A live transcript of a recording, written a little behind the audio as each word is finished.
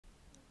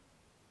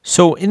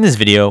So in this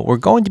video, we're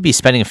going to be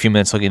spending a few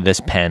minutes looking at this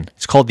pen.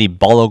 It's called the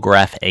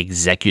Ballograf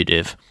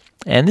Executive.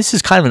 And this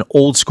is kind of an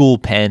old school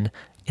pen.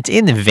 It's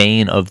in the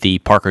vein of the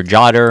Parker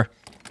Jotter,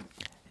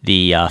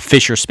 the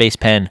Fisher Space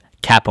Pen,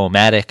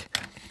 Capomatic,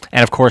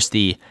 and of course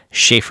the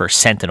Sheaffer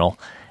Sentinal.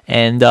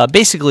 And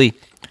basically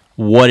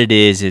what it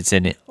is, it's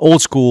an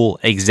old school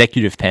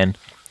executive pen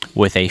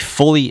with a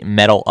fully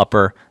metal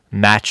upper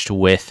matched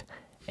with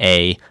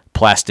a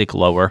plastic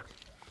lower.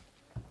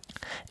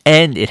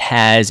 And it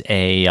has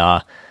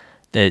a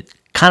the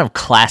kind of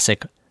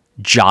classic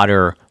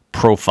Jotter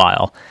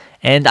profile.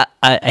 And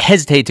I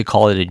hesitate to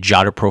call it a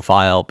Jotter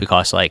profile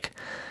because, like,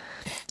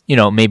 you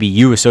know, maybe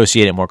you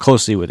associate it more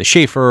closely with a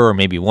Sheaffer, or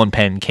maybe one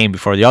pen came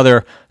before the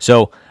other.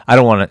 So I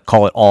don't want to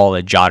call it all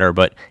a Jotter,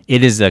 but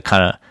it is the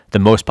kind of the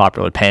most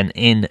popular pen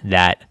in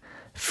that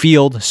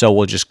field. So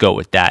we'll just go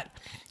with that.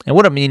 And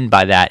what I mean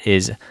by that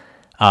is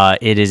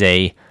it is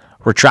a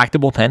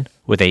retractable pen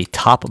with a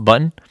top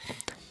button,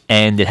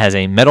 and it has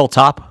a metal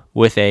top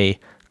with a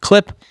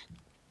clip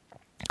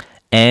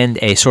and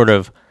a sort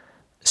of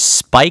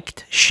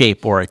spiked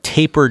shape or a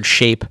tapered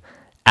shape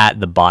at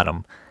the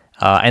bottom.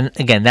 And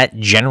again, that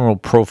general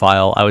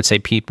profile, I would say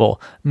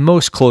people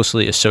most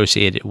closely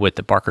associated with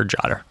the Parker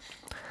Jotter.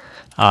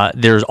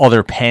 There's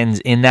other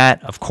pens in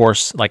that. Of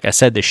course, like I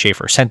said, the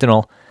Sheaffer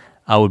Sentinel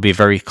would be a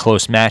very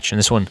close match. And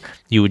this one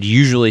you would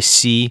usually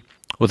see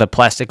with a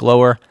plastic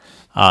lower.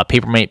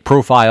 Papermate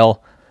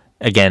profile,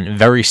 again,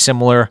 very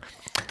similar.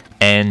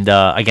 And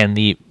again,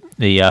 the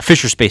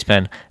Fisher Space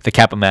Pen, the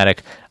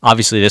Capomatic,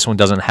 obviously this one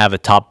doesn't have a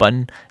top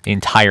button. The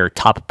entire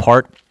top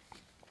part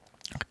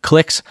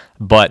clicks,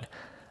 but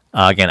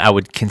again, I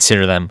would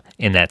consider them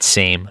in that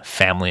same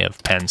family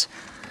of pens.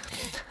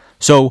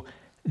 So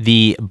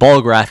the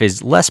Ballograf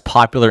is less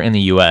popular in the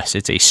US.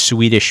 It's a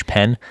Swedish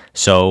pen,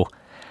 so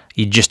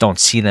you just don't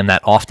see them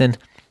that often.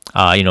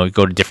 You know, you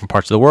go to different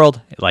parts of the world,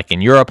 like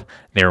in Europe,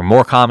 they're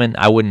more common.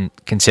 I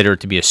wouldn't consider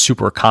it to be a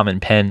super common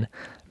pen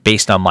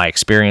based on my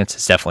experience.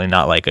 It's definitely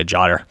not like a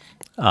Jotter,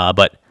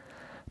 but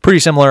pretty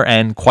similar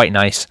and quite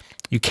nice.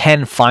 You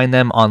can find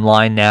them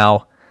online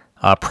now.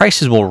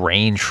 Prices will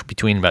range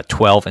between about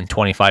 $12 and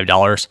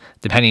 $25,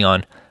 depending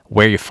on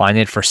where you find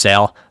it for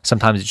sale.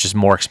 Sometimes it's just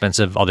more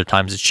expensive. Other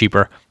times it's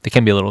cheaper. They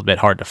can be a little bit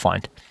hard to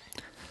find.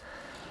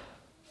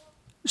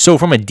 So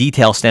from a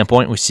detail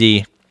standpoint, we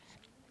see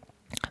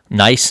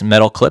nice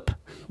metal clip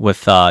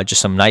with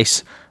just some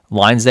nice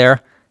lines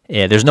there.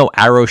 There's no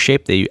arrow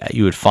shape that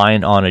you would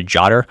find on a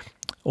Jotter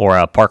or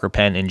a Parker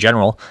pen in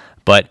general,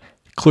 but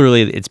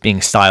clearly it's being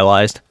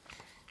stylized.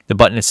 The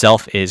button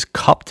itself is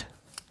cupped,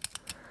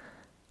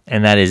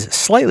 and that is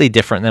slightly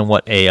different than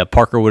what a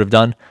Parker would have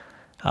done.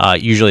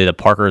 Usually the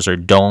Parkers are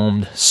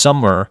domed.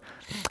 Some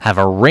have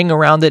a ring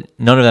around it.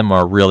 None of them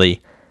are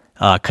really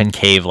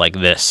concave like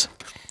this.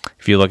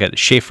 If you look at the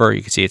Sheaffer,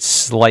 you can see it's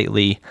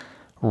slightly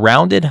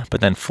rounded,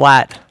 but then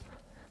flat.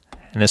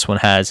 And this one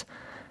has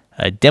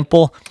a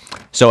dimple.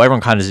 So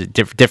everyone kind of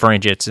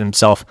differentiates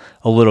himself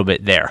a little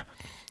bit there.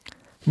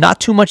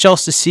 Not too much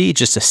else to see,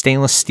 just a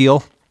stainless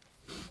steel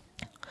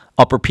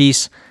upper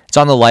piece. It's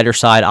on the lighter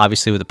side,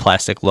 obviously, with a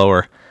plastic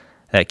lower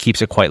that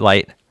keeps it quite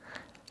light.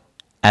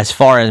 As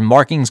far as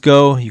markings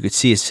go, you can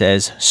see it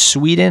says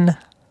Sweden,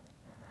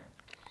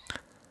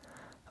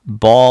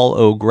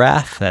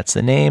 Ballograf, that's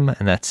the name,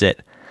 and that's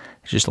it.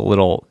 It's just a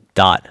little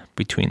dot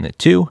between the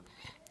two.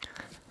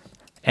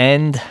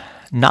 And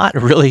not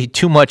really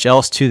too much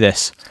else to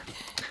this.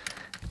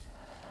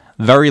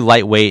 Very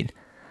lightweight,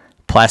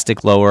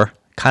 plastic lower,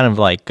 kind of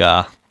like,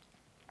 yeah,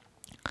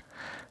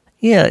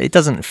 it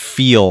doesn't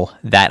feel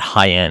that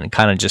high-end. It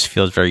kind of just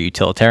feels very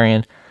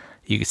utilitarian.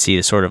 You can see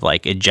the sort of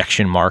like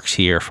ejection marks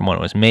here from when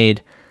it was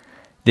made.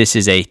 This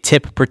is a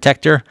tip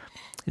protector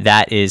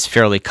that is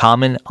fairly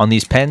common on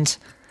these pens.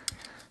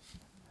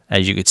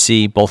 As you can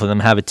see, both of them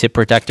have a tip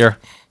protector.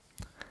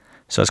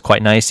 So it's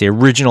quite nice. The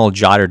original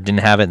Jotter didn't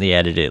have it. They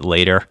added it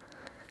later.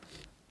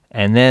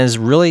 And there's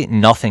really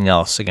nothing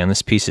else. Again,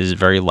 this piece is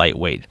very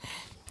lightweight.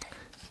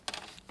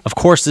 Of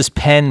course, this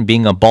pen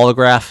being a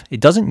Ballograf,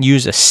 it doesn't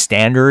use a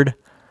standard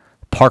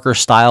Parker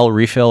style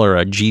refill or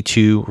a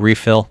G2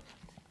 refill.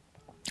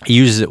 It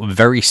uses a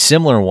very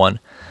similar one,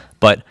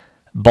 but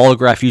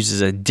Ballograf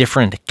uses a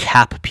different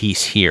cap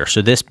piece here.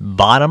 So this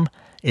bottom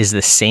is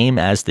the same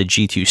as the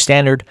G2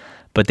 standard,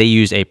 but they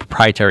use a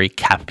proprietary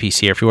cap piece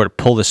here. If you were to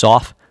pull this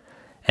off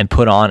and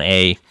put on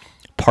a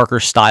Parker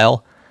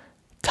style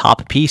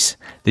top piece,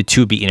 the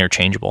two would be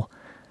interchangeable.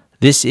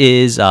 This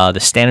is the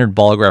standard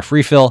Ballograf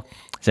refill.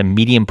 It's a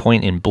medium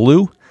point in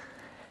blue,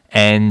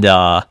 and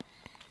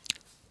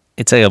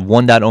it's a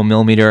 1.0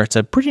 millimeter. It's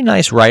a pretty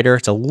nice writer.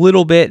 It's a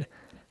little bit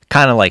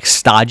kind of like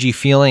stodgy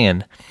feeling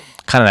and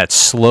kind of that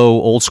slow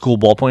old school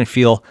ballpoint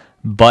feel,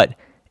 but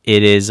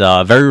it is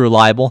very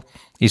reliable.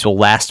 These will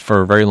last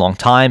for a very long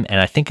time, and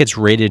I think it's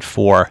rated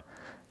for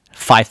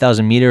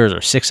 5,000 meters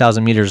or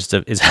 6,000 meters.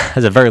 It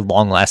has a very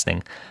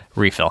long-lasting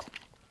refill.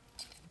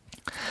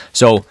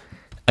 So,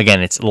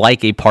 again, it's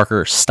like a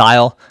Parker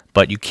style,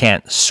 but you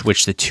can't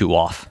switch the two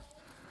off.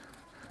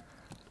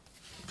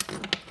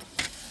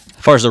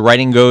 As far as the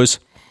writing goes,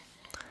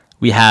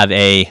 We have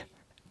a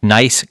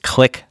nice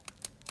click.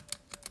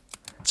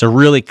 It's a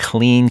really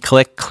clean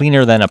click,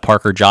 cleaner than a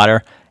Parker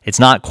Jotter. It's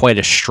not quite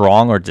as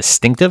strong or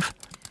distinctive,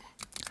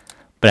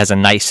 but has a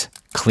nice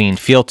clean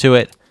feel to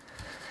it.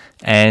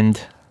 And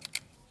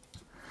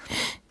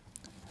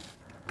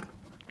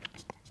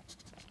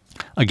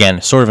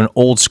again, sort of an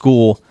old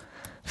school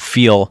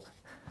feel,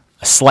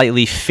 a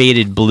slightly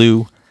faded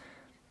blue,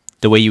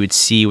 the way you would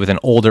see with an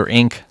older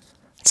ink.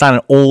 It's not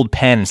an old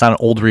pen, it's not an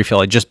old refill.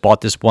 I just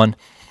bought this one,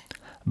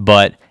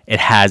 but it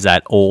has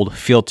that old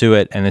feel to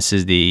it. And this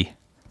is the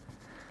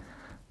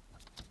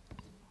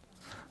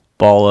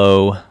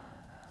Ballograf,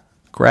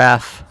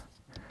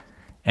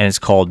 and it's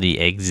called the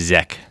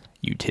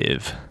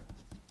Executive.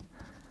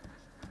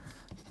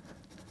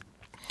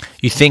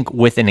 You think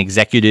with an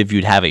Executive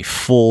you'd have a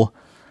full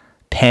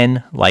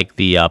pen like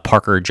the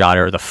Parker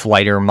Jotter, the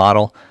Flighter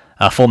model,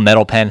 a full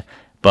metal pen,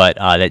 but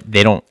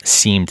they don't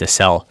seem to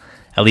sell,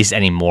 at least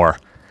anymore,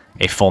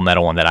 a full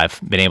metal one that I've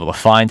been able to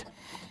find.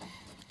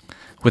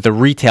 With a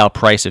retail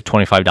price of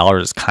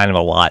 $25, it's kind of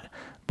a lot,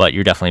 but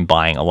you're definitely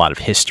buying a lot of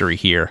history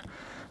here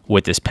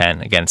with this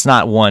pen. Again, it's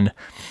not one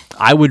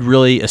I would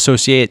really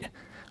associate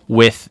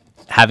with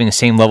having the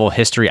same level of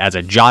history as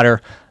a Jotter,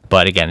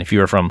 but again, if you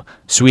were from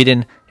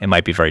Sweden, it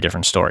might be a very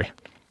different story.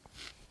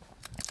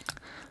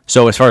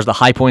 So as far as the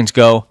high points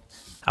go,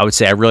 I would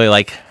say I really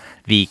like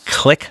the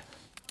click.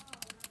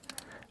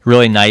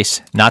 Really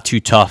nice, not too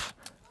tough,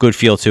 good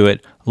feel to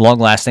it,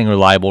 long-lasting,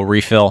 reliable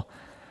refill.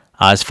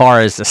 As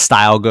far as the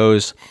style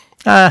goes,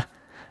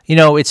 you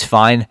know, it's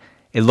fine.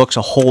 It looks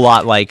a whole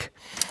lot like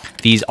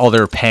these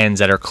other pens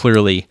that are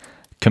clearly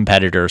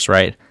competitors,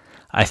 right?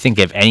 I think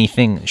if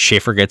anything,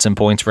 Sheaffer gets some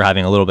points for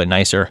having a little bit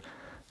nicer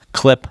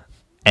clip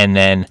and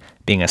then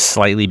being a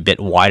slightly bit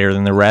wider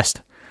than the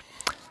rest.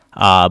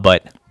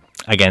 But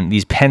again,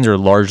 these pens are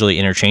largely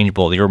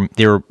interchangeable.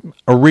 They were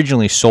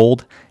originally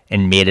sold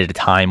and made at a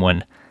time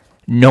when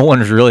no one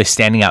was really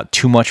standing out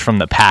too much from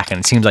the pack,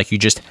 and it seems like you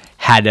just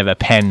had to have a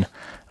pen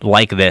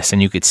like this.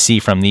 And you could see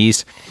from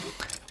these,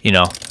 you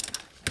know,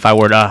 if I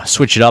were to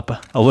switch it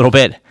up a little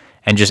bit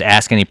and just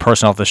ask any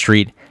person off the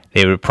street,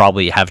 they would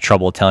probably have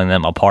trouble telling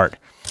them apart.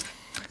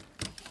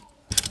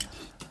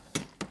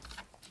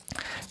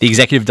 The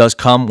Executive does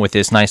come with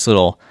this nice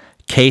little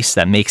case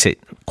that makes it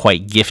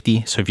quite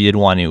gifty. So if you did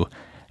want to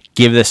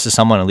give this to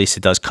someone, at least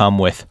it does come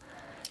with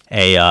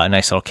a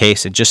nice little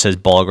case. It just says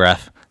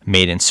Ballograf,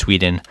 made in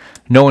Sweden.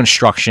 No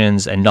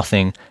instructions and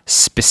nothing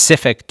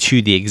specific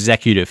to the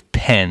Executive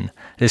pen.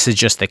 This is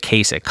just the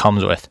case it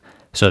comes with.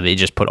 So they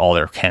just put all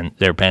their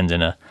pens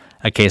in a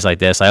case like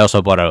this. I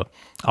also bought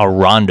a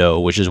Rondo,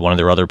 which is one of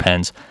their other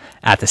pens,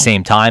 at the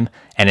same time,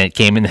 and it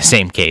came in the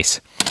same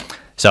case.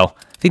 So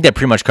I think that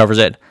pretty much covers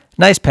it.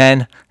 Nice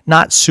pen,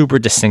 not super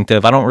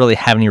distinctive. I don't really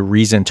have any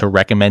reason to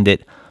recommend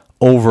it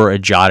over a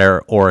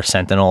Jotter or a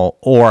Sentinel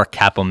or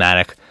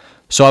Capomatic.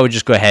 So I would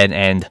just go ahead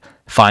and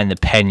find the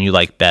pen you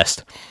like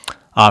best.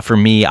 For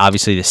me,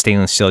 obviously the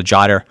stainless steel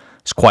Jotter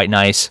is quite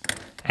nice.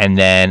 And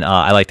then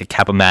I like the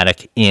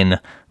Capomatic in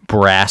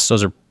brass.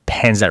 Those are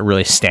pens that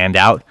really stand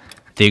out.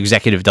 The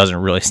Executive doesn't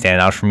really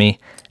stand out for me.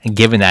 And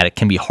given that it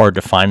can be hard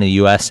to find in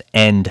the US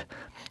and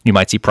you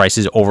might see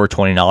prices over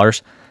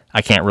 $20,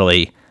 I can't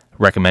really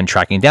recommend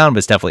tracking down, but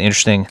it's definitely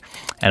interesting.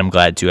 And I'm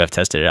glad to have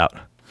tested it out.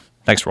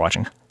 Thanks for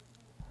watching.